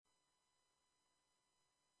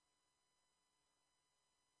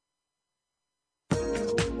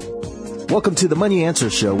Welcome to the Money Answer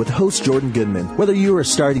Show with host Jordan Goodman. Whether you are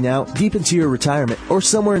starting out, deep into your retirement, or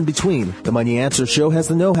somewhere in between, the Money Answer Show has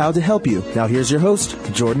the know-how to help you. Now here's your host,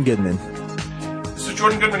 Jordan Goodman. This is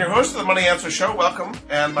Jordan Goodman, your host of the Money Answer Show. Welcome.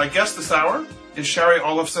 And my guest this hour is Shari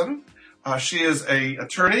Olefson. She is an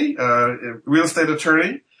attorney, a real estate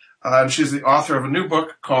attorney, and she's the author of a new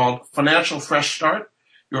book called Financial Fresh Start,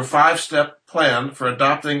 Your 5-Step Plan for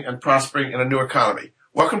Adopting and Prospering in a New Economy.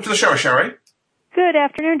 Welcome to the show, Shari. Good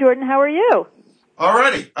afternoon, Jordan. How are you? All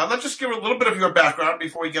righty. Let's just give a little bit of your background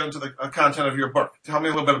before we get into the content of your book. Tell me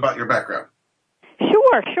a little bit about your background.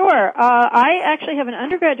 Sure. I actually have an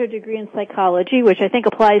undergraduate degree in psychology, which I think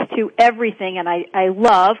applies to everything, and I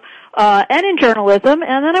love, and in journalism.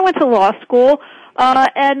 And then I went to law school,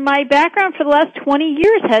 and my background for the last 20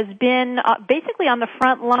 years has been basically on the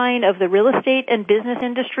front line of the real estate and business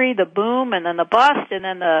industry, the boom and then the bust, and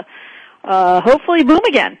then the hopefully boom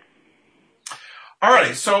again. All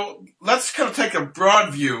righty, so let's kind of take a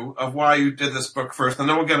broad view of why you did this book first, and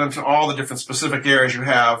then we'll get into all the different specific areas you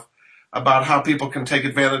have about how people can take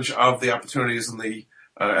advantage of the opportunities in the,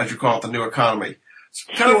 as you call it, the new economy.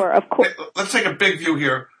 Sure, of course. Let's take a big view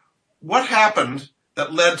here. What happened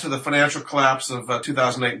that led to the financial collapse of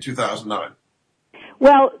 2008 and 2009?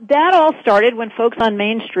 Well, that all started when folks on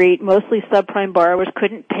Main Street, mostly subprime borrowers,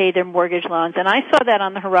 couldn't pay their mortgage loans. And I saw that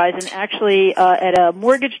on the horizon actually at a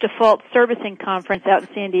mortgage default servicing conference out in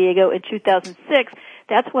San Diego in 2006.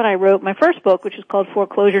 That's when I wrote my first book, which is called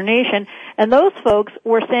Foreclosure Nation. And those folks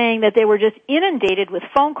were saying that they were just inundated with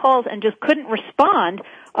phone calls and just couldn't respond,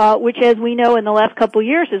 which, as we know, in the last couple of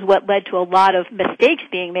years is what led to a lot of mistakes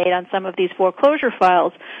being made on some of these foreclosure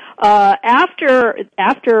files. After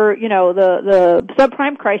the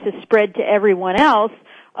subprime crisis spread to everyone else,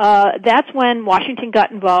 that's when Washington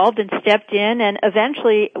got involved and stepped in and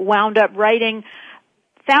eventually wound up writing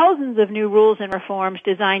thousands of new rules and reforms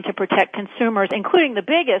designed to protect consumers, including the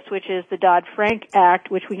biggest, which is the Dodd-Frank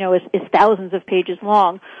Act, which we know is thousands of pages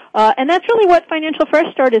long. And that's really what Financial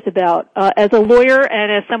Fresh Start is about. As a lawyer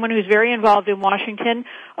and as someone who's very involved in Washington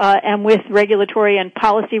and with regulatory and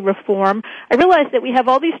policy reform, I realize that we have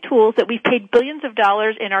all these tools that we've paid billions of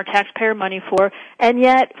dollars in our taxpayer money for, and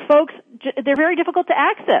yet folks, they're very difficult to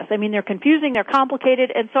access. I mean, they're confusing, they're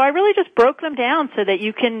complicated, and so I really just broke them down so that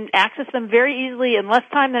you can access them very easily in less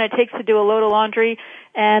time than it takes to do a load of laundry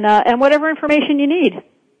and whatever information you need.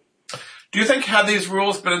 Do you think had these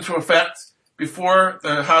rules been into effect before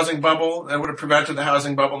the housing bubble, that would have prevented the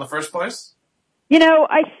housing bubble in the first place? You know,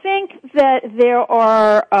 I think that there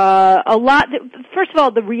are a lot. First of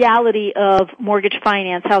all, the reality of mortgage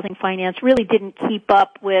finance, housing finance, really didn't keep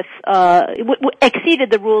up with,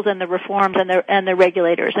 exceeded the rules and the reforms and the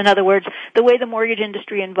regulators. In other words, the way the mortgage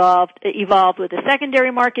industry evolved with the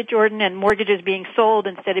secondary market, Jordan, and mortgages being sold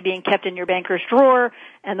instead of being kept in your banker's drawer,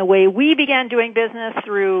 and the way we began doing business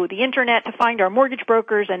through the internet to find our mortgage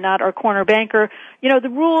brokers and not our corner banker. You know, the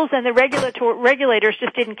rules and the regulators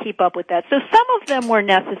just didn't keep up with that. So some of them were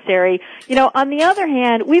necessary. You know, on the other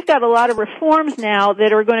hand, we've got a lot of reforms now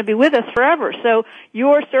that are going to be with us forever. So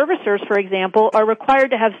your servicers, for example, are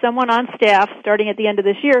required to have someone on staff starting at the end of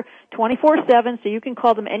this year 24/7, so you can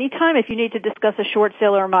call them anytime if you need to discuss a short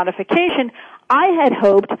sale or a modification. I had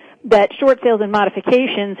hoped that short sales and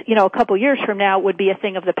modifications, you know, a couple years from now would be a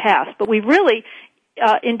thing of the past. But we've really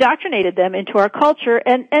indoctrinated them into our culture.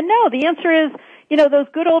 And no, the answer is, you know, those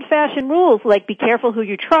good old-fashioned rules like be careful who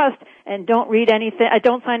you trust and don't read anything,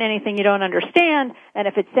 don't sign anything you don't understand, and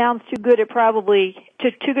if it sounds too good to be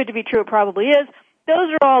true, it probably is.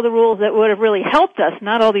 Those are all the rules that would have really helped us,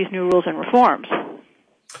 not all these new rules and reforms.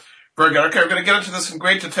 Very good. Okay, we're going to get into this in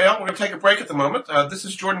great detail. We're going to take a break at the moment. This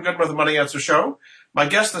is Jordan Goodman of the Money Answer Show. My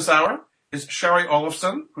guest this hour is Shari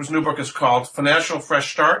Olefson, whose new book is called Financial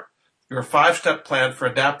Fresh Start, Your 5-Step Plan for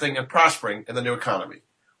Adapting and Prospering in the New Economy.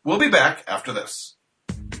 We'll be back after this.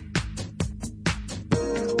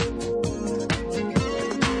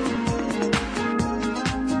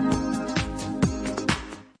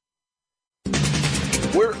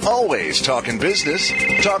 We're always talking business.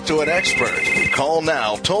 Talk to an expert. Call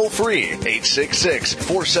now toll free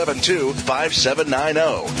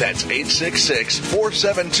 866-472-5790. That's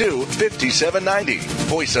 866-472-5790.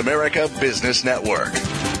 Voice America Business Network.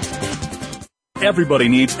 Everybody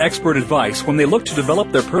needs expert advice when they look to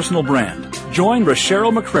develop their personal brand. Join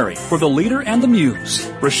Cheryl McCrary for The Leader and the Muse.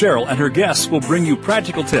 Cheryl and her guests will bring you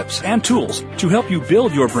practical tips and tools to help you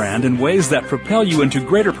build your brand in ways that propel you into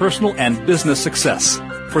greater personal and business success.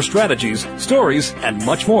 For strategies, stories, and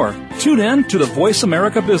much more, tune in to the Voice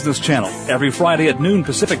America Business Channel every Friday at noon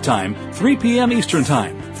Pacific Time, 3 p.m. Eastern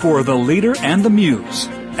Time for The Leader and the Muse.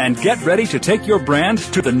 And get ready to take your brand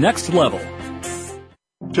to the next level.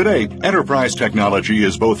 Today, enterprise technology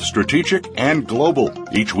is both strategic and global.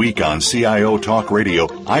 Each week on CIO Talk Radio,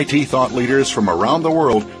 IT thought leaders from around the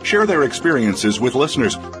world share their experiences with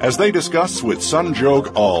listeners as they discuss with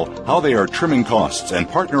Sanjog Aul how they are trimming costs and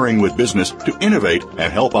partnering with business to innovate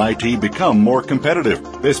and help IT become more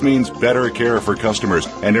competitive. This means better care for customers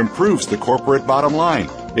and improves the corporate bottom line.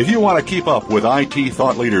 If you want to keep up with IT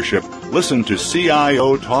thought leadership, listen to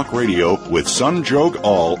CIO Talk Radio with Sanjog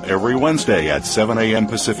Aul every Wednesday at 7 a.m.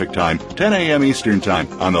 Pacific Time, 10 a.m. Eastern Time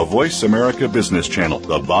on the Voice America Business Channel,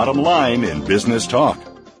 the bottom line in business talk.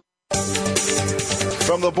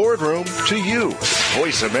 From the boardroom to you,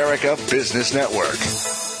 Voice America Business Network.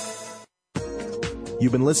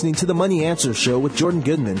 You've been listening to the Money Answer Show with Jordan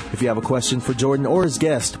Goodman. If you have a question for Jordan or his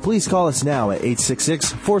guest, please call us now at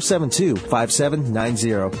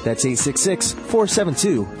 866-472-5790. That's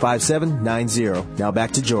 866-472-5790. Now back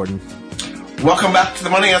to Jordan. Welcome back to the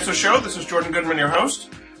Money Answer Show. This is Jordan Goodman, your host.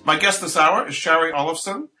 My guest this hour is Shari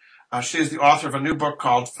Olefson. She is the author of a new book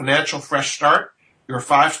called Financial Fresh Start, Your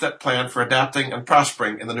 5-Step Plan for Adapting and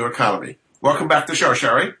Prospering in the New Economy. Welcome back to the show,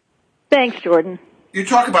 Shari. Thanks, Jordan. You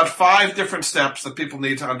talk about 5 different steps that people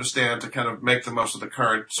need to understand to kind of make the most of the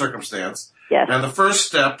current circumstance. Yes. And the first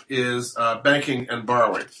step is banking and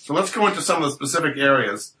borrowing. So let's go into some of the specific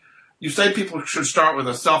areas. You say people should start with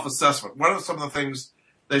a self-assessment. What are some of the things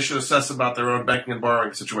they should assess about their own banking and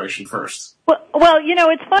borrowing situation first? Well,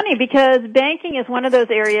 it's funny because banking is one of those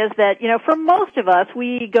areas that, for most of us,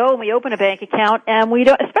 we go and we open a bank account and we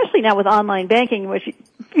don't, especially now with online banking, which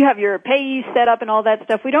you have your payee set up and all that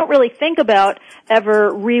stuff, we don't really think about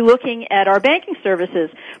ever re-looking at our banking services.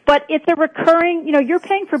 But it's a recurring, you're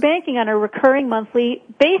paying for banking on a recurring monthly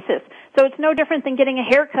basis. So it's no different than getting a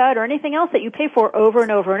haircut or anything else that you pay for over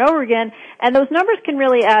and over and over again, and those numbers can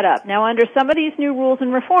really add up. Now, under some of these new rules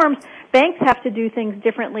and reforms, banks have to do things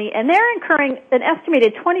differently, and they're incurring an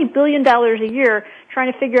estimated $20 billion a year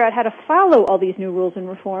trying to figure out how to follow all these new rules and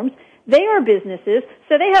reforms. They are businesses,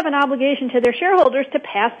 so they have an obligation to their shareholders to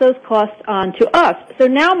pass those costs on to us. So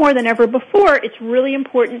now more than ever before, it's really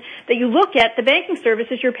important that you look at the banking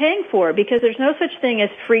services you're paying for, because there's no such thing as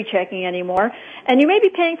free checking anymore, and you may be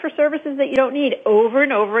paying for services that you don't need over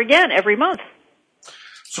and over again every month.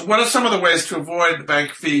 So what are some of the ways to avoid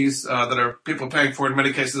bank fees that are people paying for, in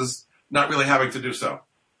many cases, not really having to do so?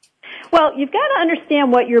 Well, you've got to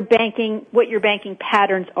understand what your banking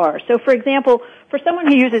patterns are. So, for example, for someone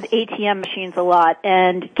who uses ATM machines a lot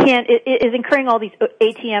and is incurring all these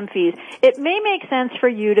ATM fees, it may make sense for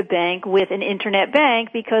you to bank with an internet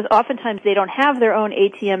bank because oftentimes they don't have their own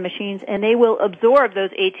ATM machines and they will absorb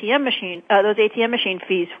those ATM machine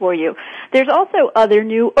fees for you. There's also other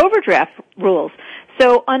new overdraft rules.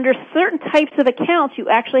 So under certain types of accounts, you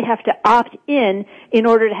actually have to opt in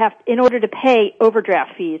order to pay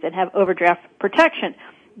overdraft fees and have overdraft protection.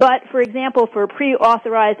 But, for example, for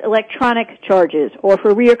pre-authorized electronic charges or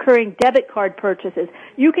for reoccurring debit card purchases,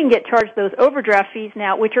 you can get charged those overdraft fees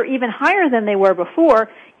now, which are even higher than they were before,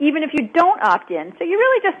 even if you don't opt in. So you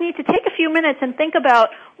really just need to take a few minutes and think about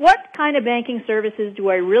what kind of banking services do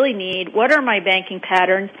I really need, what are my banking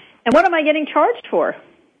patterns, and what am I getting charged for?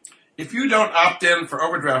 If you don't opt in for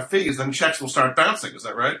overdraft fees, then checks will start bouncing. Is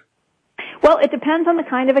that right? Well, it depends on the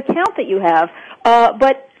kind of account that you have.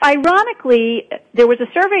 But ironically, there was a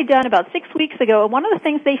survey done about 6 weeks ago, and one of the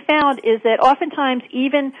things they found is that oftentimes,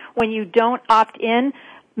 even when you don't opt in,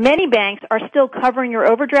 many banks are still covering your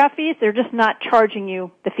overdraft fees. They're just not charging you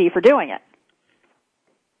the fee for doing it.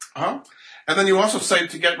 Uh-huh. And then you also say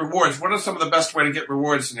to get rewards. What are some of the best way to get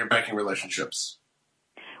rewards in your banking relationships?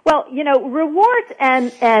 Well, rewards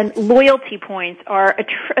and loyalty points are a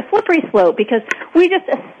slippery slope because we just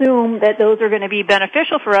assume that those are going to be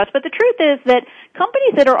beneficial for us. But the truth is that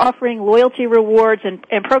companies that are offering loyalty rewards and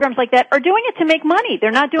programs like that are doing it to make money. They're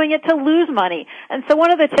not doing it to lose money. And so one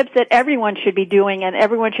of the tips that everyone should be doing and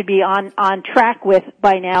everyone should be on track with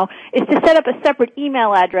by now is to set up a separate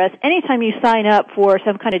email address anytime you sign up for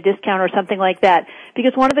some kind of discount or something like that.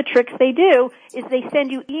 Because one of the tricks they do is they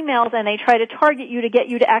send you emails and they try to target you to get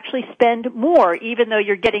you to actually spend more, even though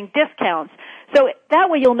you're getting discounts. So that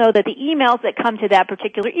way you'll know that the emails that come to that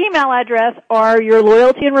particular email address are your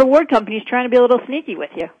loyalty and reward companies trying to be a little sneaky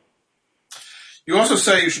with you. You also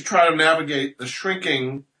say you should try to navigate the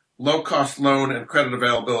shrinking low-cost loan and credit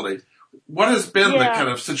availability. What has been the kind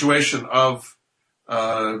of situation of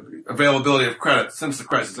availability of credit since the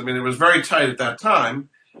crisis? I mean, it was very tight at that time,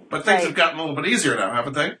 but things have gotten a little bit easier now,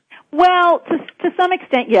 haven't they? Well, to some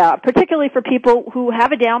extent, yeah, particularly for people who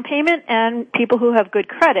have a down payment and people who have good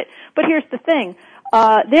credit. But here's the thing.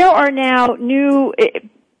 There are now new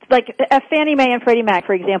like Fannie Mae and Freddie Mac,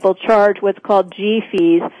 for example, charge what's called G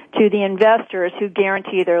fees to the investors who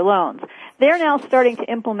guarantee their loans. They're now starting to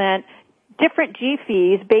implement different G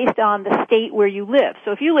fees based on the state where you live.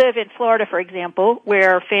 So if you live in Florida, for example,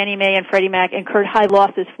 where Fannie Mae and Freddie Mac incurred high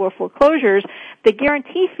losses for foreclosures, the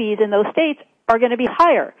guarantee fees in those states are going to be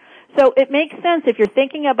higher. So it makes sense if you're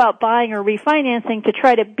thinking about buying or refinancing to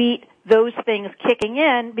try to beat those things kicking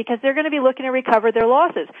in because they're going to be looking to recover their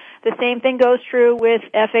losses. The same thing goes true with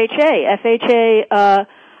FHA. FHA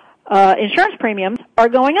insurance premiums are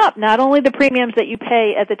going up. Not only the premiums that you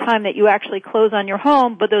pay at the time that you actually close on your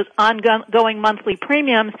home, but those ongoing monthly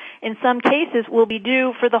premiums in some cases will be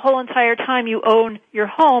due for the whole entire time you own your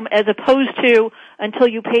home as opposed to until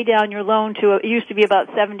you pay down your loan to, it used to be about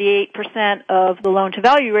 78% of the loan to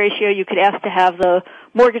value ratio. You could ask to have the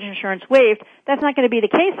mortgage insurance waived. That's not going to be the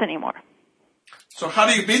case anymore. So how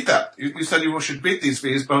do you beat that? You said you should beat these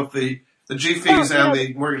fees, both the G fees and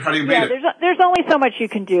the mortgage. How do you beat it? There's only so much you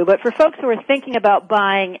can do. But for folks who are thinking about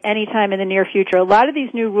buying anytime in the near future, a lot of these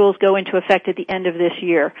new rules go into effect at the end of this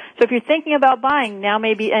year. So if you're thinking about buying now,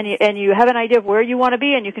 maybe and you have an idea of where you want to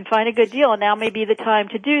be and you can find a good deal, and now may be the time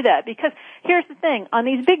to do that. Because here's the thing: on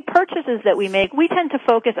these big purchases that we make, we tend to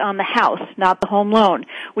focus on the house, not the home loan.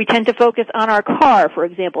 We tend to focus on our car, for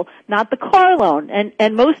example, not the car loan.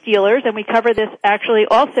 And most dealers, and we cover this actually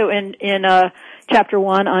also in Chapter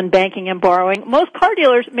 1 on banking and borrowing, most car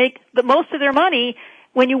dealers make the most of their money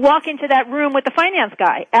when you walk into that room with the finance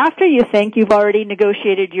guy after you think you've already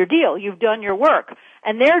negotiated your deal, you've done your work,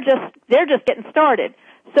 and they're just getting started.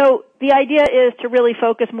 So the idea is to really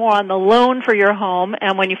focus more on the loan for your home,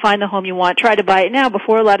 and when you find the home you want, try to buy it now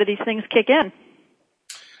before a lot of these things kick in.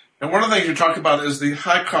 And one of the things you talk about is the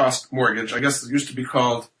high-cost mortgage. I guess it used to be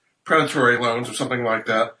called predatory loans or something like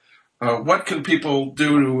that. What can people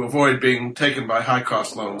do to avoid being taken by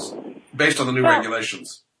high-cost loans based on the new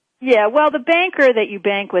regulations? Yeah, well, the banker that you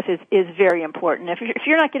bank with is very important. If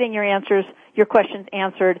you're not getting your questions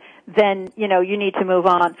answered, then, you need to move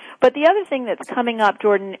on. But the other thing that's coming up,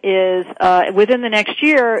 Jordan, is within the next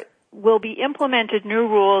year will be implemented new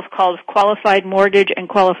rules called qualified mortgage and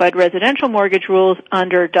qualified residential mortgage rules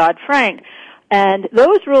under Dodd-Frank. And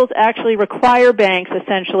those rules actually require banks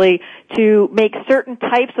essentially to make certain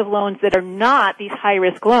types of loans that are not these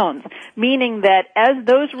high-risk loans, meaning that as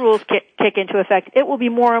those rules kick into effect, it will be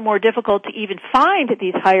more and more difficult to even find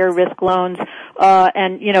these higher-risk loans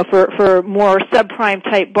for more subprime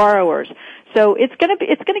type borrowers. So it's going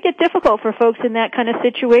to get difficult for folks in that kind of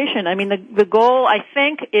situation. I mean, the goal, I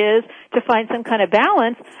think, is to find some kind of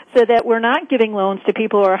balance so that we're not giving loans to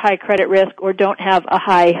people who are high credit risk or don't have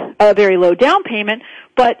a very low down payment.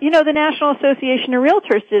 But, the National Association of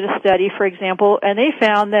Realtors did a study, for example, and they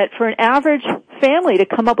found that for an average family to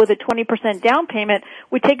come up with a 20% down payment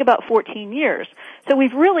would take about 14 years. So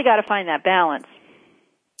we've really got to find that balance.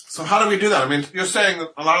 So how do we do that? I mean, you're saying that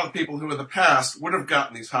a lot of the people who in the past would have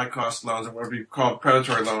gotten these high-cost loans, or whatever you call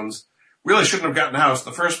predatory loans, really shouldn't have gotten a house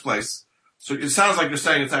in the first place. So it sounds like you're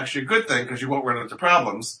saying it's actually a good thing because you won't run into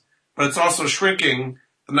problems, but it's also shrinking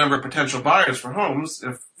the number of potential buyers for homes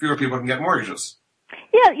if fewer people can get mortgages.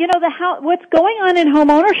 Yeah, what's going on in home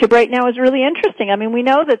ownership right now is really interesting. I mean, we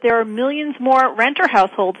know that there are millions more renter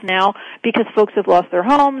households now because folks have lost their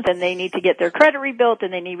homes and they need to get their credit rebuilt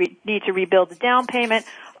and they need to rebuild the down payment.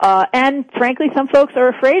 And frankly, some folks are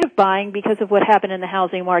afraid of buying because of what happened in the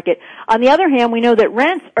housing market. On the other hand, we know that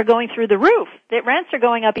rents are going through the roof. That rents are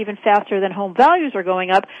going up even faster than home values are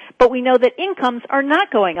going up, but we know that incomes are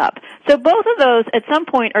not going up. So both of those at some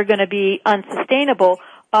point are going to be unsustainable.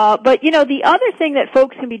 But the other thing that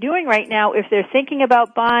folks can be doing right now, if they're thinking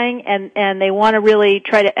about buying and they want to really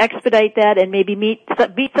try to expedite that and maybe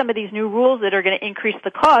beat some of these new rules that are going to increase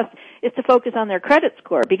the cost, is to focus on their credit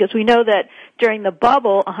score. Because we know that during the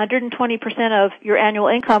bubble, 120% of your annual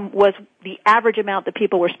income was the average amount that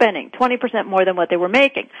people were spending, 20% more than what they were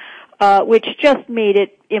making, which just made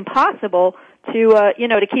it impossible to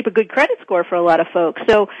keep a good credit score for a lot of folks.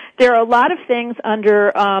 So there are a lot of things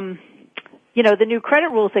under the new credit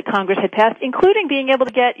rules that Congress had passed, including being able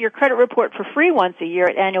to get your credit report for free once a year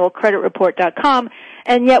at annualcreditreport.com,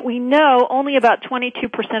 and yet we know only about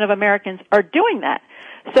 22% of Americans are doing that.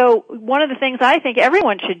 So one of the things I think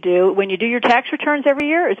everyone should do when you do your tax returns every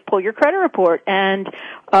year is pull your credit report. And,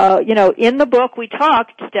 in the book we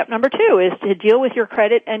talked, step number 2 is to deal with your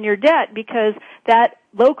credit and your debt because that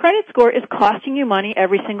low credit score is costing you money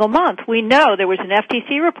every single month. We know there was an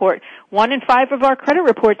FTC report. 1 in 5 of our credit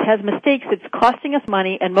reports has mistakes. It's costing us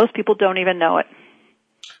money, and most people don't even know it.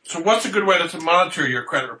 So what's a good way to monitor your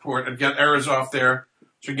credit report and get errors off there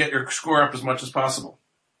to get your score up as much as possible?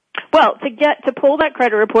 Well, to pull that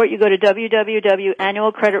credit report, you go to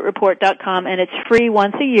www.annualcreditreport.com, and it's free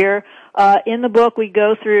once a year. In the book, we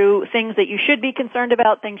go through things that you should be concerned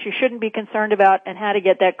about, things you shouldn't be concerned about, and how to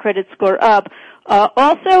get that credit score up.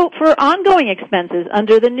 Also, for ongoing expenses,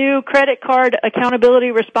 under the new Credit Card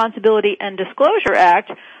Accountability, Responsibility, and Disclosure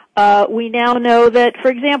Act, we now know that, for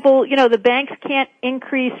example, the banks can't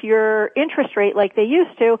increase your interest rate like they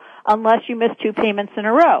used to unless you miss 2 payments in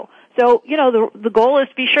a row. So, the goal is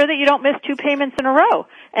to be sure that you don't miss 2 payments in a row.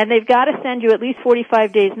 And they've got to send you at least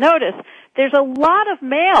 45 days notice. There's a lot of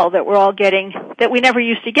mail that we're all getting that we never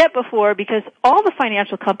used to get before because all the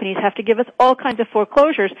financial companies have to give us all kinds of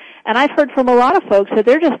foreclosures. And I've heard from a lot of folks that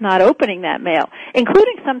they're just not opening that mail,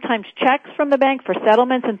 including sometimes checks from the bank for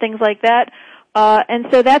settlements and things like that. And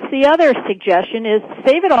so that's the other suggestion is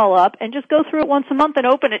save it all up and just go through it once a month and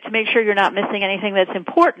open it to make sure you're not missing anything that's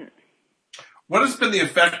important. What has been the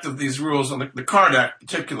effect of these rules on the Card Act,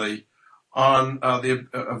 particularly on the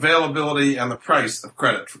availability and the price of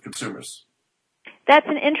credit for consumers?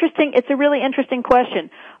 It's a really interesting question.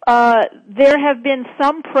 There have been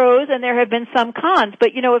some pros and there have been some cons,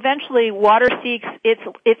 but eventually water seeks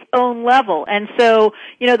its own level. And so,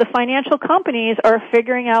 the financial companies are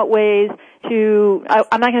figuring out ways to,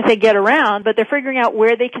 I'm not going to say get around, but they're figuring out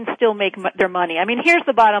where they can still make their money. I mean, here's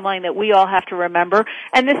the bottom line that we all have to remember,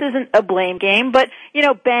 and this isn't a blame game, but,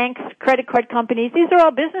 banks, credit card companies, these are all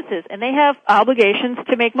businesses, and they have obligations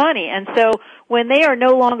to make money. And so when they are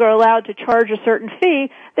no longer allowed to charge a certain fee,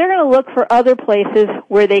 they're going to look for other places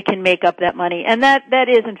where they can make up that money. And that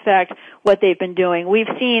is, in fact, what they've been doing. We've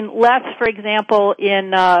seen less, for example,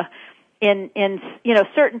 in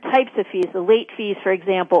certain types of fees, the late fees, for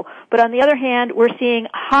example. But on the other hand, we're seeing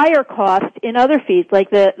higher costs in other fees, like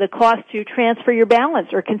the cost to transfer your balance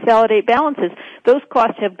or consolidate balances. Those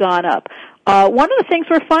costs have gone up. One of the things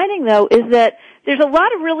we're finding, though, is that there's a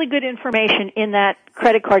lot of really good information in that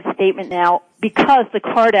credit card statement now because the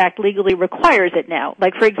Card Act legally requires it now.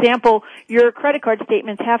 Like, for example, your credit card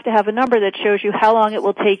statements have to have a number that shows you how long it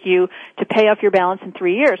will take you to pay off your balance in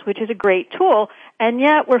 3 years, which is a great tool. And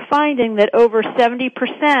yet we're finding that over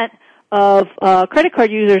 70% of credit card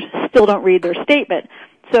users still don't read their statement.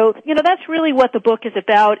 So, that's really what the book is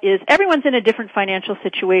about, is everyone's in a different financial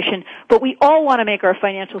situation, but we all want to make our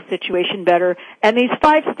financial situation better. And these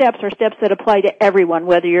 5 steps are steps that apply to everyone,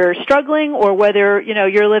 whether you're struggling or whether,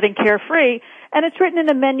 you're living carefree. And it's written in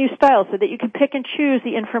a menu style so that you can pick and choose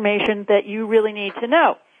the information that you really need to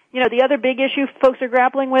know. The other big issue folks are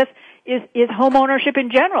grappling with is home ownership in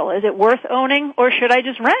general. Is it worth owning or should I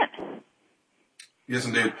just rent? Yes,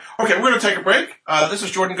 indeed. Okay, we're going to take a break. This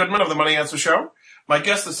is Jordan Goodman of the Money Answer Show. My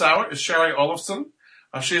guest this hour is Shari Olefson.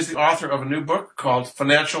 She is the author of a new book called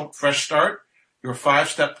Financial Fresh Start, Your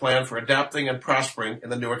 5-Step Plan for Adapting and Prospering in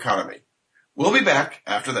the New Economy. We'll be back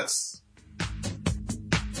after this.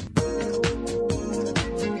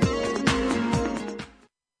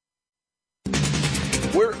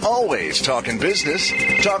 We're always talking business.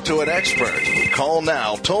 Talk to an expert. Call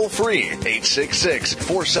now toll free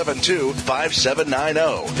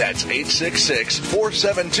 866-472-5790. That's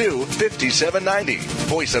 866-472-5790.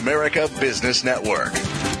 Voice America Business Network.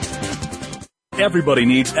 Everybody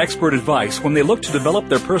needs expert advice when they look to develop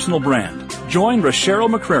their personal brand. Join Shari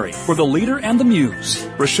McCrary for The Leader and the Muse.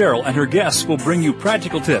 Shari and her guests will bring you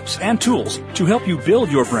practical tips and tools to help you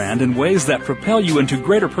build your brand in ways that propel you into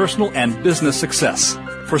greater personal and business success.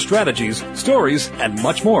 For strategies, stories, and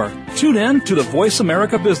much more, tune in to the Voice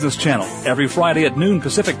America Business Channel every Friday at noon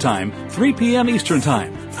Pacific Time, 3 p.m. Eastern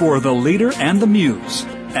Time for The Leader and the Muse.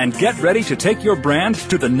 And get ready to take your brand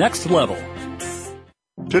to the next level.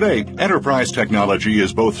 Today, enterprise technology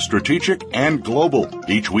is both strategic and global.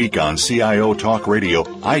 Each week on CIO Talk Radio,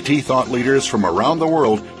 IT thought leaders from around the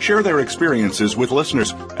world share their experiences with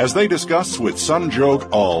listeners as they discuss with Sanjog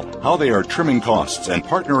Aul how they are trimming costs and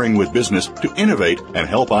partnering with business to innovate and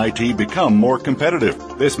help IT become more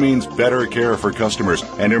competitive. This means better care for customers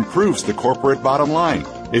and improves the corporate bottom line.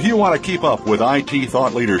 If you want to keep up with IT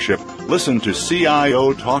thought leadership, listen to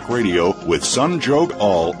CIO Talk Radio with Sanjog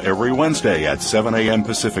Aul every Wednesday at 7 a.m.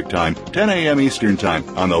 Pacific Time, 10 a.m. Eastern Time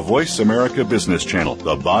on the Voice America Business Channel,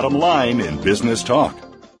 the bottom line in business talk.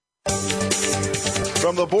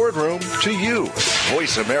 From the boardroom to you,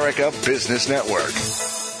 Voice America Business Network.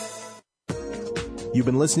 You've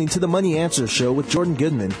been listening to the Money Answer Show with Jordan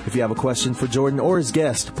Goodman. If you have a question for Jordan or his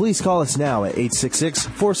guest, please call us now at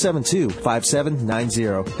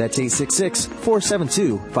 866-472-5790. That's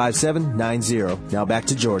 866-472-5790. Now back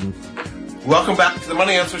to Jordan. Welcome back to the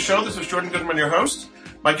Money Answer Show. This is Jordan Goodman, your host.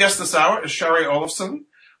 My guest this hour is Shari Olefson,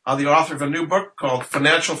 the author of a new book called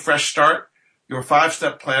Financial Fresh Start, your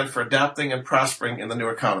 5-step plan for adapting and prospering in the new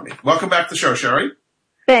economy. Welcome back to the show, Shari.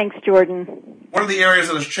 Thanks, Jordan. One of the areas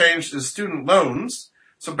that has changed is student loans.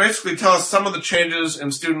 So basically tell us some of the changes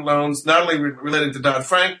in student loans, not only related to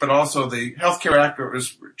Dodd-Frank, but also the Healthcare Act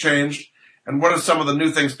was changed. And what are some of the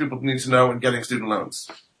new things people need to know in getting student loans?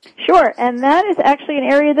 Sure, and that is actually an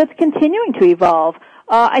area that's continuing to evolve.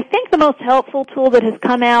 I think the most helpful tool that has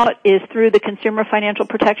come out is through the Consumer Financial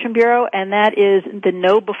Protection Bureau, and that is the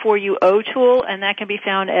Know Before You Owe tool, and that can be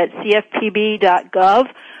found at cfpb.gov.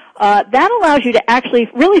 That allows you to actually,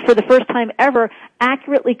 really for the first time ever,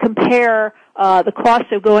 accurately compare the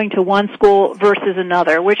cost of going to one school versus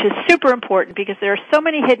another, which is super important because there are so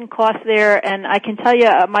many hidden costs there. And I can tell you,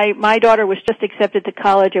 my daughter was just accepted to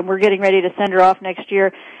college, and we're getting ready to send her off next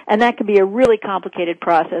year, and that can be a really complicated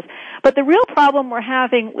process. But the real problem we're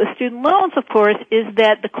having with student loans, of course, is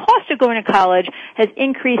that the cost of going to college has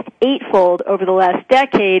increased 8-fold over the last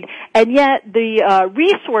decade, and yet the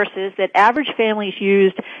resources that average families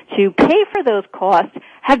used to pay for those costs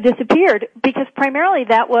have disappeared because primarily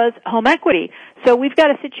that was home equity. So we've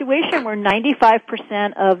got a situation where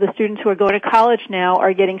 95% of the students who are going to college now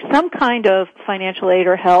are getting some kind of financial aid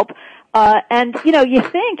or help. And, you know, you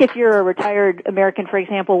think if you're a retired American, for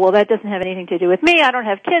example, well, that doesn't have anything to do with me. I don't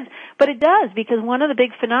have kids. But it does, because one of the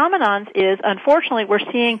big phenomenons is, unfortunately,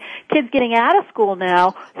 we're seeing kids getting out of school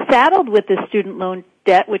now saddled with this student loan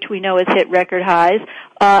debt, which we know has hit record highs,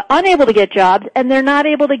 unable to get jobs, and they're not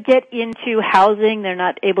able to get into housing. They're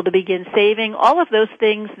not able to begin saving, all of those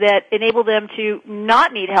things that enable them to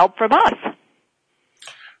not need help from us.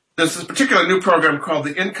 There's this particular new program called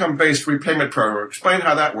the Income-Based Repayment Program. Explain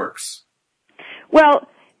how that works. Well,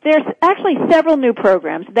 there's actually several new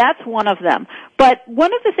programs. That's one of them. But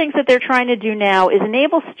one of the things that they're trying to do now is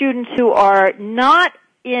enable students who are not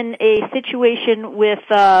in a situation with,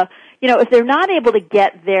 if they're not able to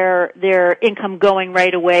get their income going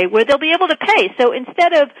right away, where they'll be able to pay. So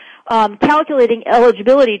instead of calculating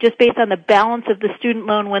eligibility just based on the balance of the student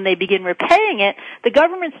loan when they begin repaying it, the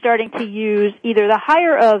government's starting to use either the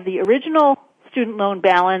higher of the original student loan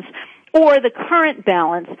balance or the current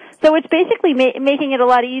balance. So it's basically making it a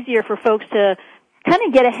lot easier for folks to kind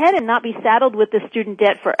of get ahead and not be saddled with the student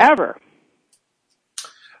debt forever.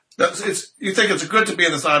 You think it's good to be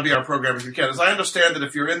in this IBR program if you can. As I understand that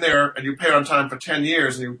if you're in there and you pay on time for 10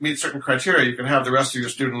 years and you meet certain criteria, you can have the rest of your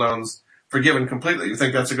student loans forgiven completely. You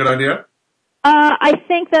think that's a good idea? I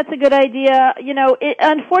think that's a good idea.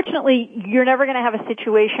 Unfortunately, you're never going to have a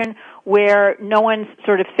situation where no one's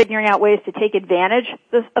sort of figuring out ways to take advantage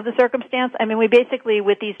of the circumstance. I mean, we basically,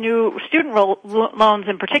 with these new student loans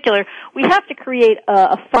in particular, we have to create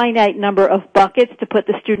a finite number of buckets to put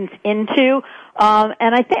the students into. And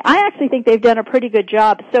I actually think they've done a pretty good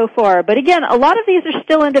job so far. But again, a lot of these are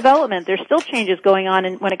still in development. There's still changes going on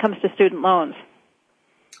when it comes to student loans.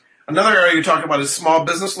 Another area you talk about is small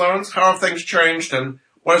business loans. How have things changed, and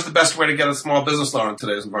what is the best way to get a small business loan in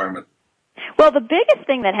today's environment? Well, the biggest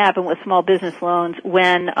thing that happened with small business loans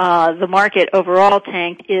when the market overall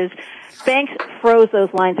tanked is banks froze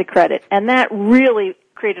those lines of credit, and that really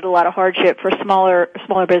created a lot of hardship for smaller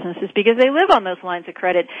businesses because they live on those lines of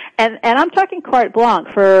credit. And I'm talking carte blanche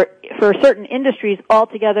for certain industries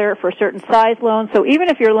altogether, for certain size loans. So even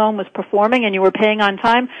if your loan was performing and you were paying on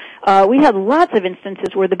time, we had lots of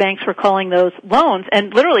instances where the banks were calling those loans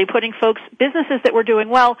and literally putting businesses that were doing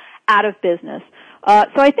well out of business.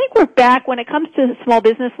 So I think we're back when it comes to small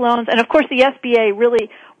business loans. And of course the SBA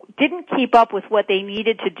really didn't keep up with what they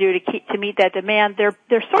needed to do to meet that demand.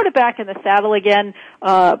 They're sort of back in the saddle again,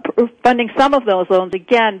 funding some of those loans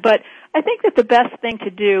again. But I think that the best thing to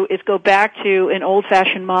do is go back to an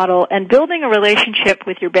old-fashioned model, and building a relationship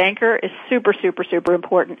with your banker is super, super, super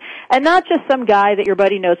important. And not just some guy that your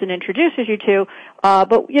buddy knows and introduces you to,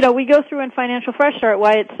 but, we go through in Financial Fresh Start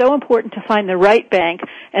why it's so important to find the right bank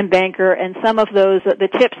and banker and some of those, the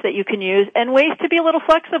tips that you can use and ways to be a little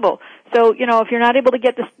flexible. So, if you're not able to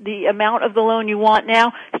get the amount of the loan you want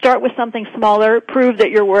now, start with something smaller, prove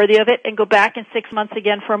that you're worthy of it, and go back in 6 months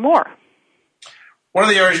again for more. One of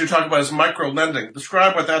the areas you talk about is micro-lending.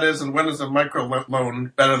 Describe what that is and when is a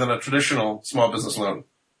micro-loan better than a traditional small business loan?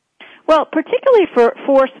 Well, particularly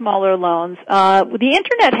for smaller loans, the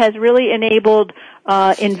Internet has really enabled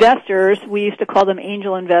investors. We used to call them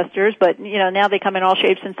angel investors, but now they come in all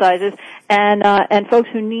shapes and sizes, and folks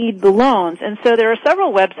who need the loans. And so there are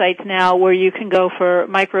several websites now where you can go for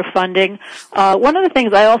microfunding. One of the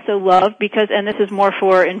things I also love, and this is more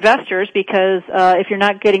for investors, because if you're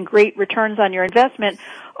not getting great returns on your investment,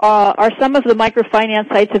 are some of the microfinance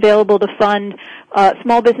sites available to fund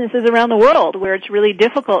small businesses around the world where it's really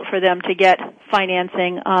difficult for them to get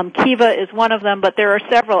financing. Kiva is one of them, but there are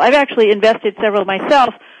several. I've actually invested several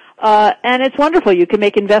myself, and it's wonderful. You can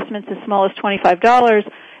make investments as small as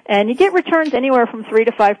 $25, and you get returns anywhere from 3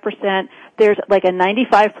 to 5%. There's like a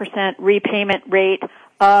 95% repayment rate.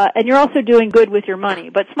 And you're also doing good with your money.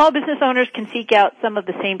 But small business owners can seek out some of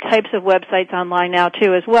the same types of websites online now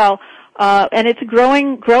too as well. And it's a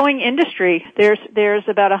growing industry. There's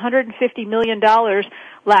about $150 million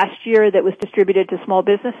last year that was distributed to small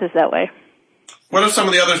businesses that way. What are some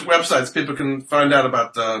of the other websites people can find out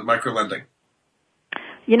about microlending?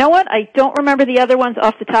 You know what? I don't remember the other ones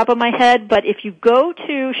off the top of my head, but if you go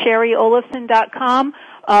to ShariOlefson.com,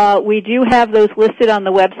 we do have those listed on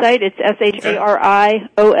the website. It's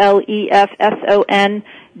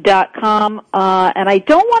ShariOlefson.com. And I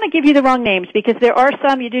don't want to give you the wrong names because there are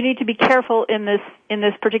some you do need to be careful in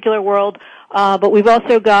this particular world. But we've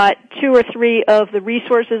also got 2 or 3 of the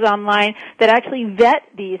resources online that actually vet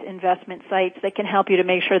these investment sites that can help you to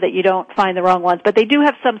make sure that you don't find the wrong ones. But they do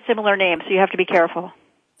have some similar names, so you have to be careful.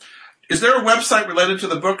 Is there a website related to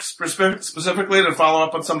the book specifically to follow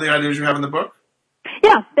up on some of the ideas you have in the book?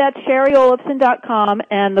 Yeah, that's ShariOlefson.com,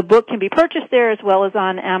 and the book can be purchased there as well as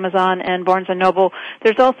on Amazon and Barnes & Noble.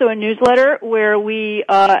 There's also a newsletter where we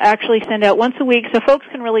actually send out once a week so folks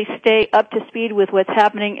can really stay up to speed with what's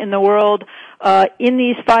happening in the world in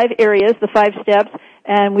these 5 areas, the 5 steps,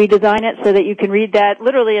 and we design it so that you can read that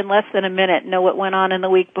literally in less than a minute, know what went on in the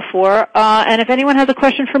week before. And if anyone has a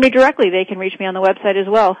question for me directly, they can reach me on the website as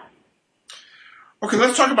well. Okay,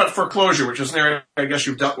 let's talk about foreclosure, which is an area I guess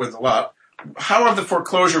you've dealt with a lot. How have the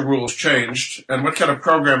foreclosure rules changed, and what kind of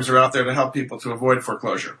programs are out there to help people to avoid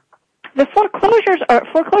foreclosure? The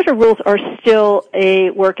foreclosure rules are still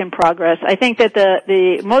a work in progress. I think that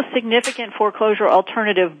the most significant foreclosure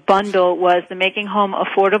alternative bundle was the Making Home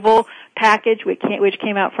Affordable package, which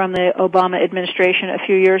came out from the Obama administration a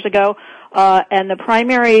few years ago, and the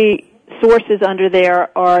primary sources under there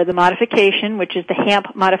are the modification, which is the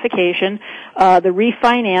HAMP modification, the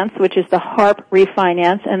refinance, which is the HARP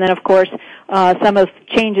refinance, and then, of course, some of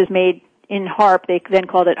changes made in HARP. They then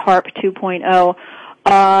called it HARP 2.0.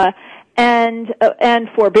 And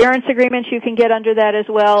forbearance agreements you can get under that as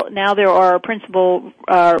well. Now there are principal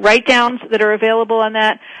write-downs that are available on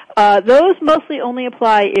that. Those mostly only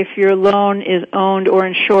apply if your loan is owned or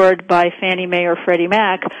insured by Fannie Mae or Freddie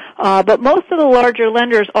Mac. But most of the larger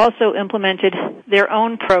lenders also implemented their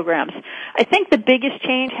own programs. I think the biggest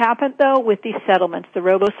change happened, though, with these settlements, the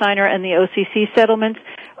RoboSigner and the OCC settlements,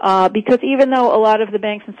 because even though a lot of the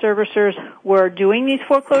banks and servicers were doing these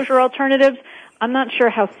foreclosure alternatives, I'm not sure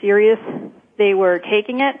how serious they were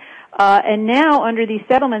taking it. And now under these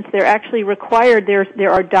settlements, they're actually required,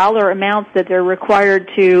 there are dollar amounts that they're required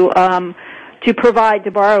to provide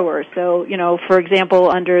to borrowers. So, for example,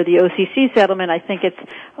 under the OCC settlement, I think it's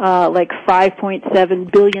like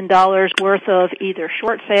 $5.7 billion worth of either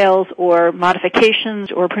short sales or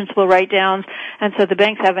modifications or principal write-downs. And so the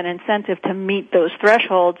banks have an incentive to meet those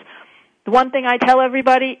thresholds. The one thing I tell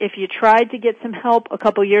everybody, if you tried to get some help a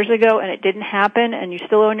couple years ago and it didn't happen and you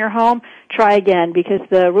still own your home, try again because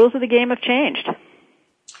the rules of the game have changed.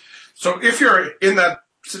 So if you're in that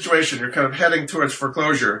situation, you're kind of heading towards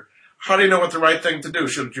foreclosure, how do you know what the right thing to do?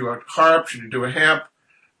 Should you do a HARP? Should you do a HAMP?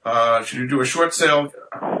 Should you do a short sale?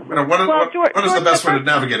 What is the best way to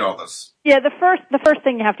navigate all this? Yeah, the first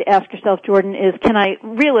thing you have to ask yourself, Jordan, is can I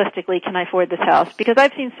afford this house? Because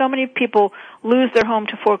I've seen so many people lose their home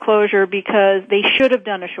to foreclosure because they should have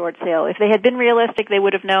done a short sale. If they had been realistic, they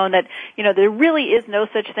would have known that, there really is no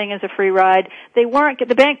such thing as a free ride. The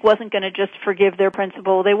bank wasn't going to just forgive their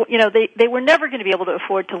principal. They were never going to be able to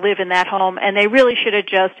afford to live in that home, and they really should have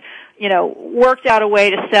just worked out a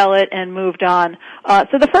way to sell it and moved on.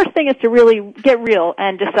 So the first thing is to really get real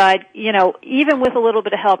and decide, even with a little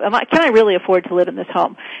bit of help, can I really afford to live in this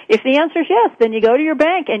home? If the answer is yes, then you go to your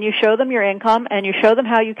bank and you show them your income and you show them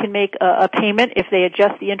how you can make a payment if they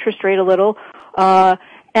adjust the interest rate a little.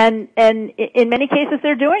 And in many cases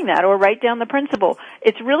they're doing that or write down the principal.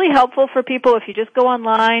 It's really helpful for people if you just go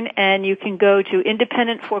online and you can go to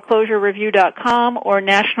independentforeclosurereview.com or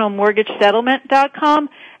nationalmortgagesettlement.com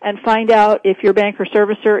and find out if your bank or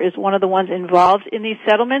servicer is one of the ones involved in these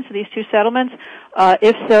settlements, these 2 settlements.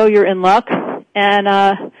 If so, you're in luck. And,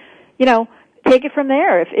 take it from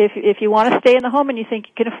there. If you want to stay in the home and you think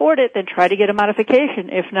you can afford it, then try to get a modification.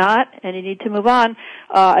 If not, and you need to move on,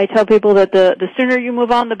 I tell people that the sooner you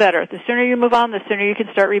move on, the better. The sooner you move on, the sooner you can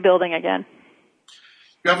start rebuilding again.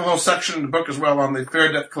 You have a whole section in the book as well on the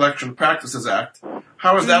Fair Debt Collection Practices Act.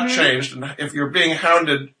 How has that changed? And if you're being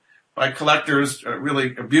hounded by collectors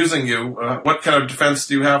really abusing you, what kind of defense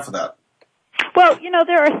do you have for that? Well,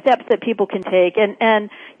 there are steps that people can take, and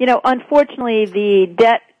unfortunately, the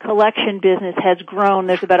debt collection business has grown.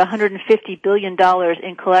 There's about $150 billion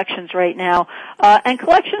in collections right now, and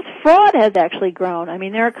collections fraud has actually grown. I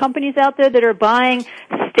mean, there are companies out there that are buying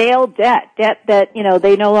stale debt that,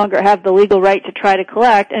 they no longer have the legal right to try to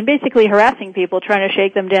collect, and basically harassing people, trying to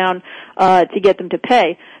shake them down to get them to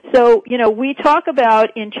pay. So, we talk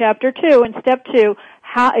about in Chapter 2 and Step 2,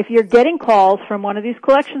 if you're getting calls from one of these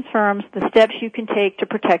collections firms, the steps you can take to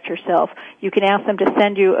protect yourself. You can ask them to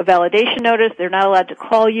send you a validation notice. They're not allowed to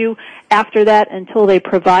call you after that until they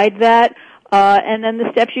provide that. And then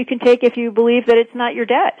the steps you can take if you believe that it's not your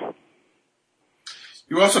debt.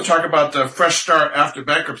 You also talk about the fresh start after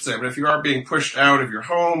bankruptcy. I mean, if you are being pushed out of your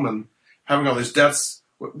home and having all these debts,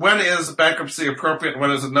 when is bankruptcy appropriate and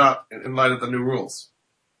when is it not in light of the new rules?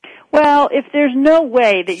 Well, if there's no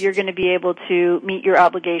way that you're going to be able to meet your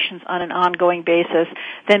obligations on an ongoing basis,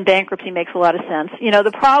 then bankruptcy makes a lot of sense.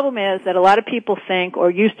 The problem is that a lot of people think, or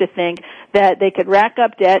used to think, that they could rack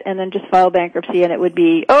up debt and then just file bankruptcy and it would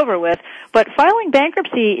be over with. But filing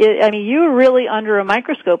bankruptcy, you're really under a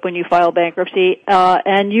microscope when you file bankruptcy,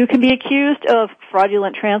 and you can be accused of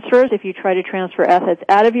fraudulent transfers if you try to transfer assets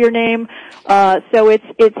out of your name. So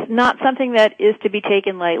it's not something that is to be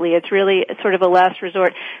taken lightly. It's really sort of a last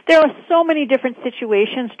resort. There are so many different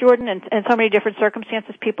situations, Jordan, and so many different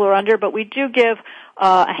circumstances people are under, but we do give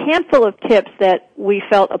a handful of tips that we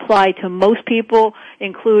felt apply to most people,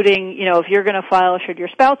 including, if you're going to file, should your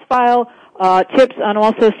spouse file, tips on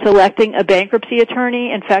also selecting a bankruptcy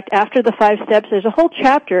attorney. In fact, after the 5 steps, there's a whole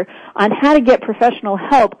chapter on how to get professional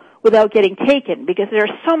help without getting taken, because there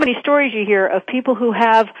are so many stories you hear of people who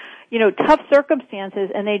have tough circumstances,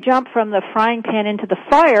 and they jump from the frying pan into the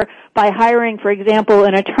fire by hiring, for example,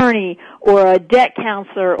 an attorney or a debt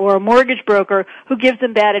counselor or a mortgage broker who gives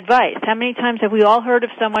them bad advice. How many times have we all heard of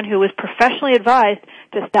someone who was professionally advised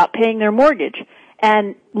to stop paying their mortgage?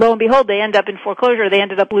 And lo and behold, they end up in foreclosure. They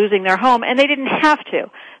ended up losing their home, and they didn't have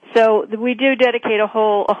to. So we do dedicate a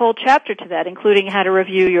whole chapter to that, including how to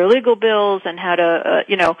review your legal bills and how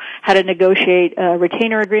to negotiate a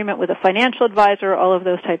retainer agreement with a financial advisor, all of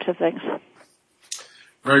those types of things.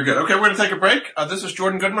 Very good. Okay, we're going to take a break. This is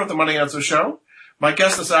Jordan Goodman of the Money Answer Show. My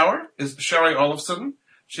guest this hour is Shari Olefson.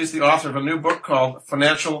 She's the author of a new book called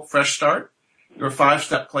Financial Fresh Start, Your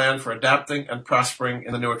 5-Step Plan for Adapting and Prospering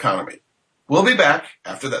in the New Economy. We'll be back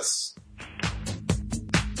after this.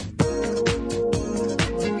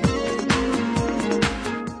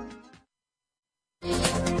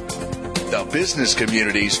 The business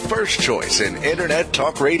community's first choice in Internet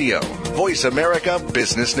Talk Radio. Voice America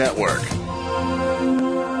Business Network.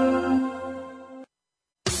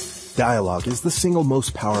 Dialogue is the single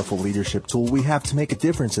most powerful leadership tool we have to make a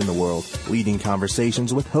difference in the world. Leading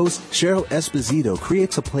Conversations with host Cheryl Esposito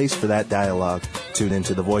creates a place for that dialogue. Tune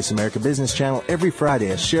into the Voice America Business Channel every Friday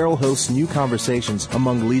as Cheryl hosts new conversations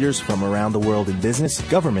among leaders from around the world in business,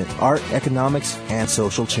 government, art, economics, and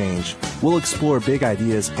social change. We'll explore big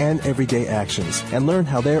ideas and everyday actions and learn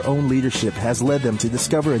how their own leadership has led them to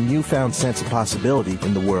discover a newfound sense of possibility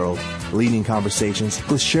in the world. Leading Conversations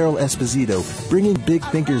with Cheryl Esposito, bringing big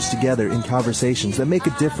thinkers together in conversations that make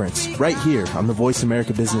a difference, right here on the Voice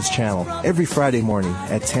America Business Channel every Friday morning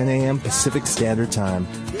at 10 a.m. Pacific Standard Time.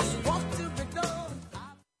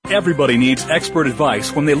 Everybody needs expert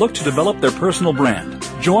advice when they look to develop their personal brand.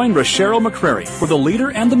 Join Cheryl McCrary for The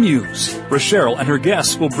Leader and the Muse. Cheryl and her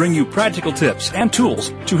guests will bring you practical tips and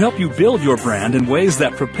tools to help you build your brand in ways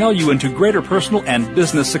that propel you into greater personal and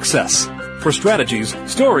business success. For strategies,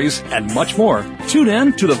 stories, and much more, tune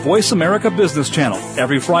in to the Voice America Business Channel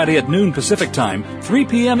every Friday at noon Pacific Time, 3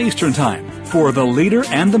 p.m. Eastern Time for The Leader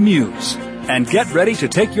and the Muse. And get ready to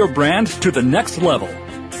take your brand to the next level.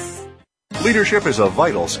 Leadership is a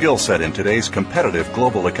vital skill set in today's competitive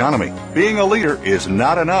global economy. Being a leader is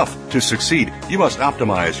not enough. To succeed, you must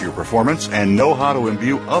optimize your performance and know how to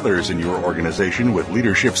imbue others in your organization with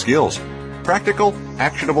leadership skills. Practical,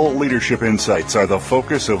 actionable leadership insights are the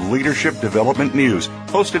focus of Leadership Development News,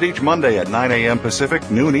 hosted each Monday at 9 a.m. Pacific,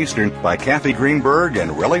 noon Eastern, by Kathy Greenberg and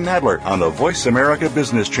Relly Nadler on the Voice America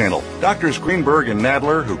Business Channel. Doctors Greenberg and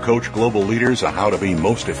Nadler, who coach global leaders on how to be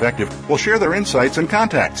most effective, will share their insights and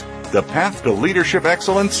contacts. The path to leadership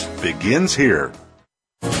excellence begins here.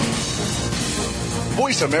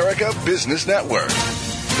 Voice America Business Network.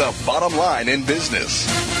 The bottom line in business.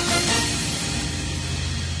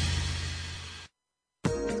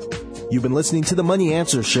 You've been listening to the Money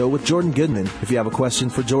Answer Show with Jordan Goodman. If you have a question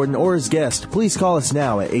for Jordan or his guest, please call us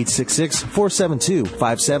now at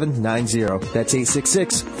 866-472-5790. That's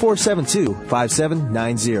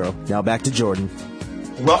 866-472-5790. Now back to Jordan.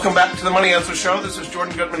 Welcome back to the Money Answer Show. This is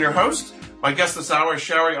Jordan Goodman, your host. My guest this hour is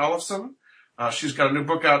Shari Olefson. She's got a new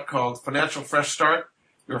book out called Financial Fresh Start,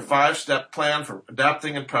 Your 5-Step Plan for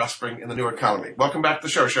Adapting and Prospering in the New Economy. Welcome back to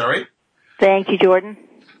the show, Shari. Thank you, Jordan.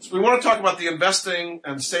 So we want to talk about the investing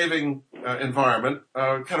and saving environment.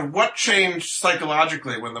 Kind of what changed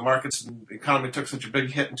psychologically when the markets and the economy took such a big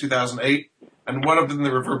hit in 2008, and what have been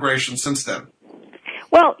the reverberations since then?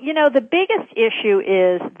 Well, the biggest issue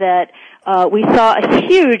is that we saw a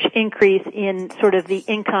huge increase in sort of the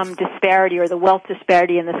income disparity or the wealth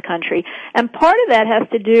disparity in this country. And part of that has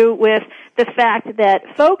to do with the fact that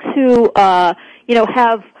folks who,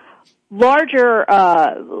 have larger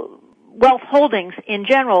wealth holdings in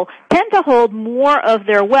general tend to hold more of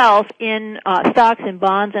their wealth in stocks and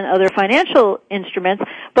bonds and other financial instruments.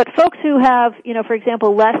 But folks who have, for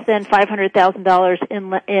example, less than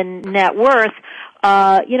 $500,000 in net worth,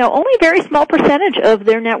 only a very small percentage of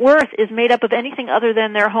their net worth is made up of anything other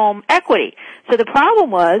than their home equity. So the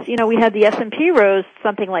problem was, we had the S&P rose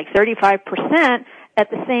something like 35%. At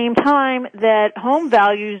the same time that home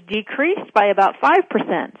values decreased by about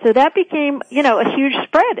 5%. So that became, a huge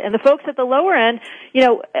spread. And the folks at the lower end,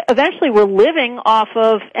 eventually were living off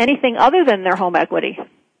of anything other than their home equity.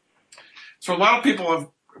 So a lot of people are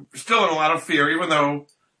still in a lot of fear, even though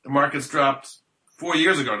the markets dropped 4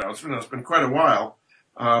 years ago now. It's been quite a while.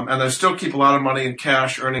 And they still keep a lot of money in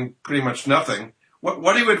cash, earning pretty much nothing.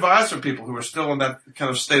 What do you advise for people who are still in that kind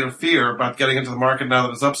of state of fear about getting into the market now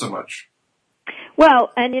that it's up so much?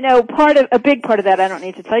 Well, and a big part of that, I don't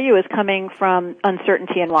need to tell you, is coming from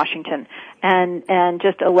uncertainty in Washington and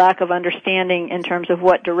just a lack of understanding in terms of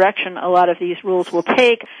what direction a lot of these rules will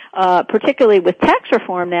take, particularly with tax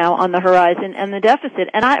reform now on the horizon and the deficit.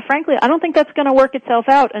 And frankly, I don't think that's going to work itself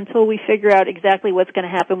out until we figure out exactly what's going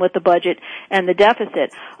to happen with the budget and the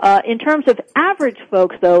deficit. In terms of average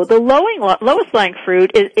folks, though, the lowest lying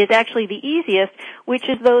fruit is actually the easiest, which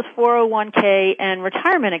is those 401k and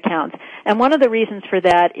retirement accounts. And one of the reasons for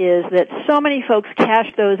that is that so many folks cash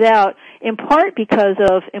those out in part because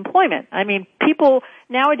of employment. I mean, people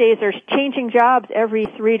nowadays are changing jobs every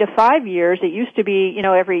 3 to 5 years. It used to be,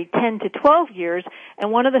 every 10 to 12 years.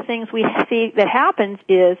 And one of the things we see that happens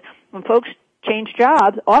is when folks change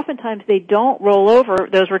jobs, oftentimes they don't roll over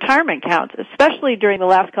those retirement accounts, especially during the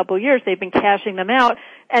last couple of years. They've been cashing them out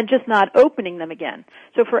and just not opening them again.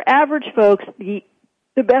 So for average folks, the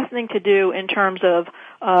best thing to do in terms of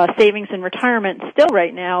savings and retirement still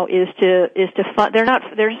right now is to fund. They're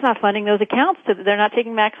just not funding those accounts. They're not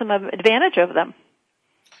taking maximum advantage of them.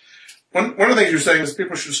 One of the things you're saying is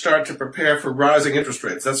people should start to prepare for rising interest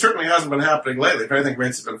rates. That certainly hasn't been happening lately. If anything,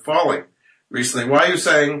 rates have been falling recently. Why are you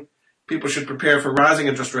saying people should prepare for rising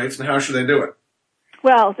interest rates, and how should they do it?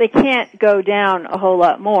 Well, they can't go down a whole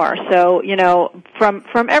lot more. So,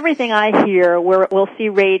 from everything I hear, we'll see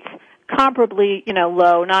rates comparably,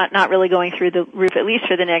 low, not really going through the roof, at least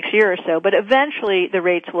for the next year or so, but eventually the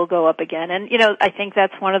rates will go up again. And, I think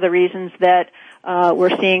that's one of the reasons that we're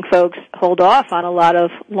seeing folks hold off on a lot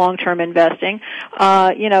of long-term investing,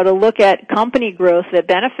 to look at company growth that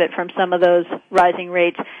benefit from some of those rising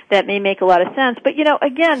rates that may make a lot of sense. But,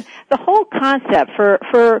 again, the whole concept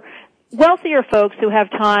for wealthier folks who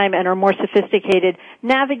have time and are more sophisticated,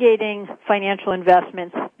 navigating financial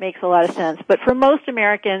investments makes a lot of sense. But for most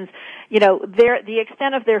Americans, the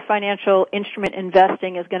extent of their financial instrument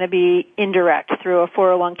investing is going to be indirect through a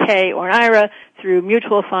 401k or an IRA, through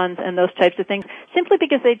mutual funds and those types of things, simply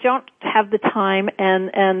because they don't have the time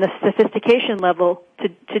and the sophistication level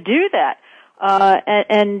to do that.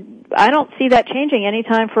 And I don't see that changing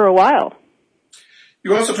anytime for a while.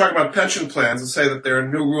 You also talk about pension plans and say that there are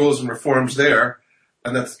new rules and reforms there,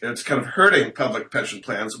 and that it's kind of hurting public pension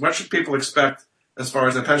plans. What should people expect as far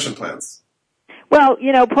as their pension plans? Well,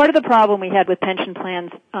 part of the problem we had with pension plans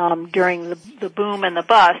during the boom and the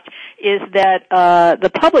bust is that the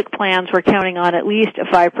public plans were counting on at least a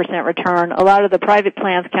 5% return. A lot of the private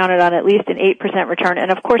plans counted on at least an 8% return, and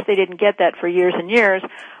of course they didn't get that for years and years.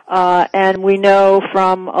 And we know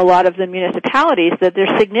from a lot of the municipalities that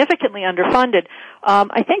they're significantly underfunded.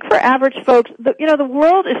 I think for average folks, the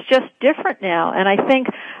world is just different now, and I think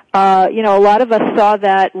A lot of us saw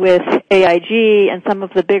that with AIG and some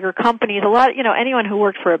of the bigger companies. Anyone who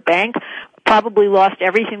worked for a bank probably lost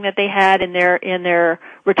everything that they had in their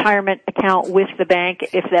retirement account with the bank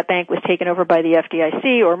if that bank was taken over by the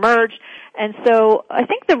FDIC or merged. And so I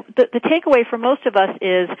think the takeaway for most of us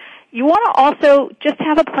is you want to also just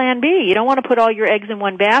have a plan B. You don't want to put all your eggs in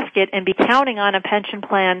one basket and be counting on a pension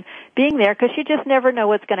plan being there because you just never know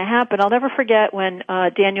what's going to happen. I'll never forget when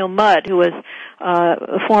Daniel Mudd, who was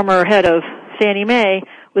a former head of Fannie Mae,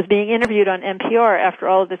 was being interviewed on NPR after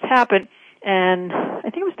all of this happened. And I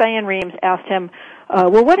think it was Diane Reams asked him,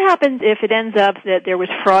 well, what happens if it ends up that there was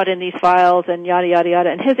fraud in these files and yada, yada, yada?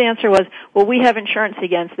 And his answer was, well, we have insurance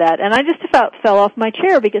against that. And I just about fell off my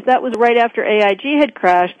chair because that was right after AIG had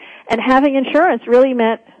crashed, and having insurance really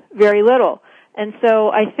meant very little. And so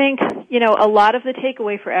I think, a lot of the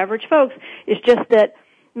takeaway for average folks is just that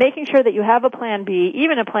making sure that you have a plan B,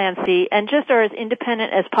 even a plan C, and just are as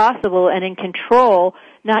independent as possible and in control,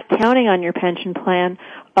 not counting on your pension plan,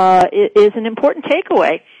 is an important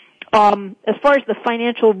takeaway. As far as the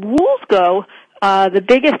financial rules go, the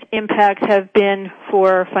biggest impacts have been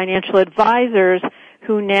for financial advisors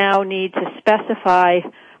who now need to specify,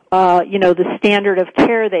 the standard of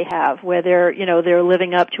care they have, whether, they're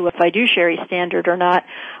living up to a fiduciary standard or not.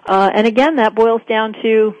 And again, that boils down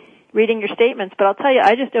to reading your statements. But I'll tell you,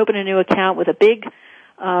 I just opened a new account with a big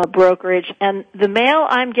brokerage, and the mail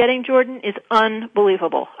I'm getting, Jordan, is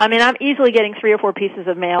unbelievable. I mean, I'm easily getting 3 or 4 pieces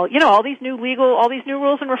of mail. All these new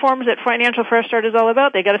rules and reforms that Financial Fresh Start is all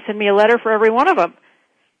about. They got to send me a letter for every one of them.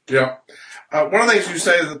 Yeah. One of the things you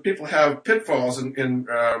say is that people have pitfalls in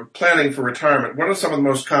planning for retirement. What are some of the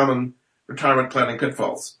most common retirement planning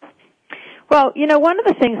pitfalls? Well, one of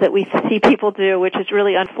the things that we see people do, which is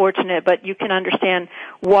really unfortunate, but you can understand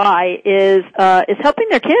why, is helping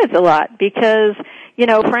their kids a lot because,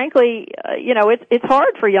 frankly, it's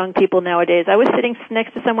hard for young people nowadays. I was sitting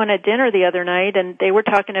next to someone at dinner the other night, and they were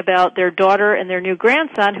talking about their daughter and their new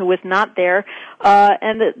grandson who was not there,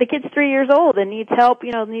 and the kid's 3 years old and needs help,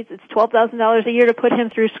 it's $12,000 a year to put him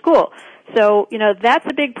through school. So, that's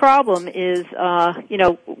a big problem is,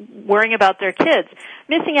 worrying about their kids.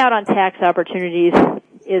 Missing out on tax opportunities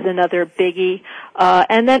is another biggie.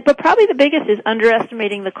 But probably the biggest is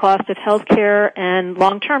underestimating the cost of health care and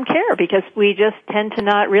long-term care because we just tend to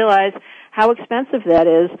not realize how expensive that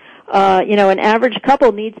is. An average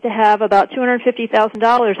couple needs to have about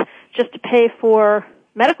 $250,000 just to pay for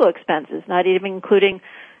medical expenses, not even including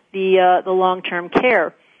the long-term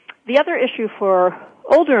care. The other issue for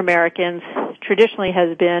older Americans traditionally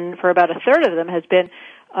has been, for about a third of them, has been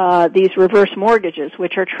these reverse mortgages,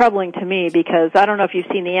 which are troubling to me because I don't know if you've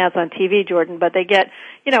seen the ads on TV, Jordan, but they get,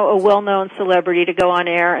 a well-known celebrity to go on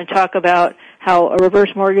air and talk about how a reverse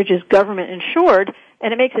mortgage is government insured,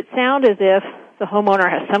 and it makes it sound as if the homeowner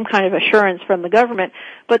has some kind of assurance from the government,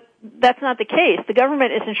 but that's not the case. The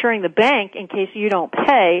government is insuring the bank in case you don't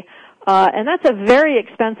pay, and that's a very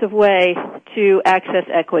expensive way to access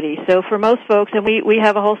equity. So for most folks, and we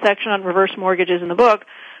have a whole section on reverse mortgages in the book,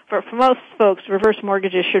 but for most folks, reverse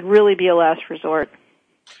mortgages should really be a last resort.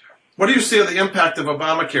 What do you see of the impact of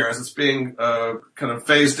Obamacare as it's being kind of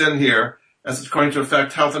phased in here, as it's going to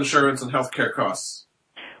affect health insurance and health care costs?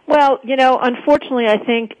 Well, unfortunately, I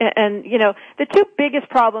think, and the two biggest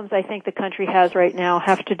problems I think the country has right now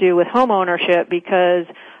have to do with home ownership because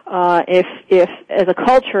if as a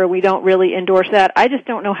culture we don't really endorse that, I just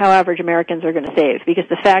don't know how average Americans are going to save because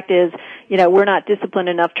the fact is, we're not disciplined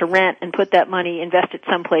enough to rent and put that money, invest it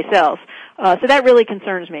someplace else. So that really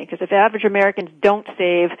concerns me because if average Americans don't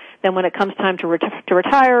save, then when it comes time to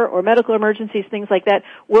retire or medical emergencies, things like that,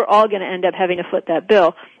 we're all going to end up having to foot that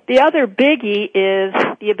bill. The other biggie is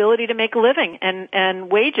the ability to make a living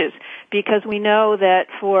and wages because we know that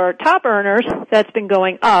for top earners, that's been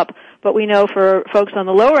going up, but we know for folks on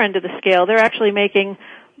the lower end of the scale, they're actually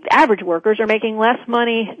average workers are making less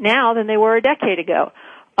money now than they were a decade ago.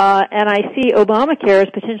 And I see Obamacare as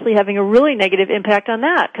potentially having a really negative impact on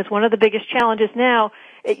that because one of the biggest challenges now,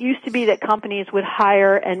 it used to be that companies would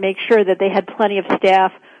hire and make sure that they had plenty of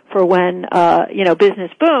staff for when,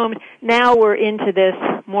 business boomed. Now we're into this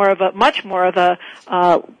much more of a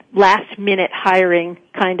last minute hiring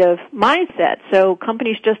kind of mindset. So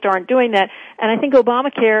companies just aren't doing that. And I think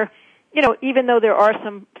Obamacare, even though there are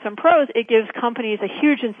some pros, it gives companies a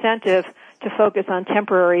huge incentive to focus on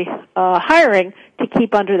temporary hiring to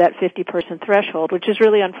keep under that 50-person threshold, which is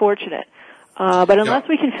really unfortunate. But unless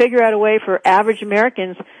we can figure out a way for average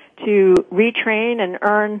Americans to retrain and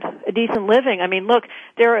earn a decent living, I mean, look,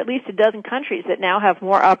 there are at least a dozen countries that now have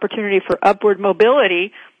more opportunity for upward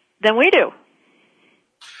mobility than we do.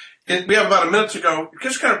 We have about a minute to go.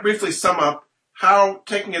 Just kind of briefly sum up how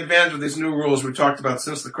taking advantage of these new rules we talked about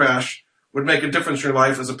since the crash would make a difference in your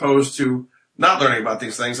life as opposed to not learning about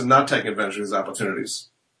these things and not taking advantage of these opportunities.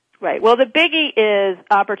 Right. Well, the biggie is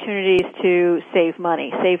opportunities to save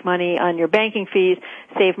money. Save money on your banking fees,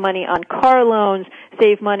 save money on car loans,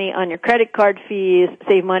 save money on your credit card fees,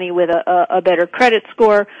 save money with a better credit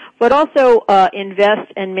score, but also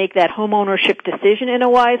invest and make that home ownership decision in a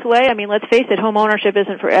wise way. I mean, let's face it, home ownership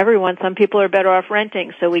isn't for everyone. Some people are better off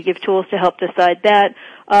renting, so we give tools to help decide that.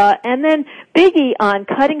 And then biggie on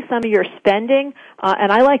cutting some of your spending,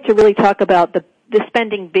 and I like to really talk about the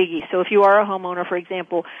spending biggie. So if you are a homeowner, for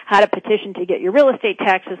example, how to petition to get your real estate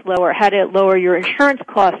taxes lower, how to lower your insurance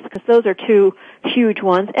costs, because those are two huge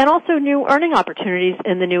ones, and also new earning opportunities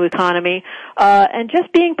in the new economy, and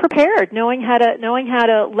just being prepared, knowing how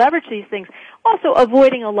to leverage these things. Also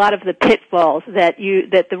avoiding a lot of the pitfalls that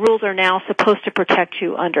the rules are now supposed to protect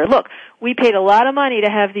you under. Look, we paid a lot of money to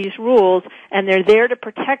have these rules, and they're there to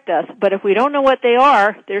protect us, but if we don't know what they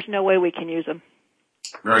are, there's no way we can use them.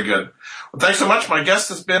 Very good. Well, thanks so much. My guest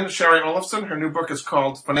has been Shari Olefson. Her new book is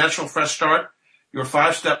called Financial Fresh Start, Your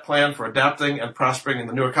 5-Step Plan for Adapting and Prospering in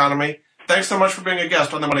the New Economy. Thanks so much for being a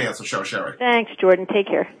guest on The Money Answer Show, Shari. Thanks, Jordan. Take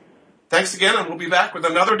care. Thanks again, and we'll be back with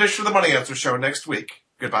another edition of The Money Answer Show next week.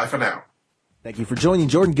 Goodbye for now. Thank you for joining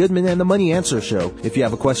Jordan Goodman and The Money Answer Show. If you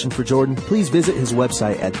have a question for Jordan, please visit his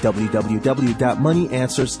website at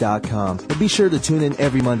www.moneyanswers.com. And be sure to tune in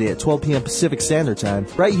every Monday at 12 p.m. Pacific Standard Time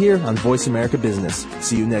right here on Voice America Business.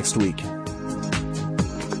 See you next week.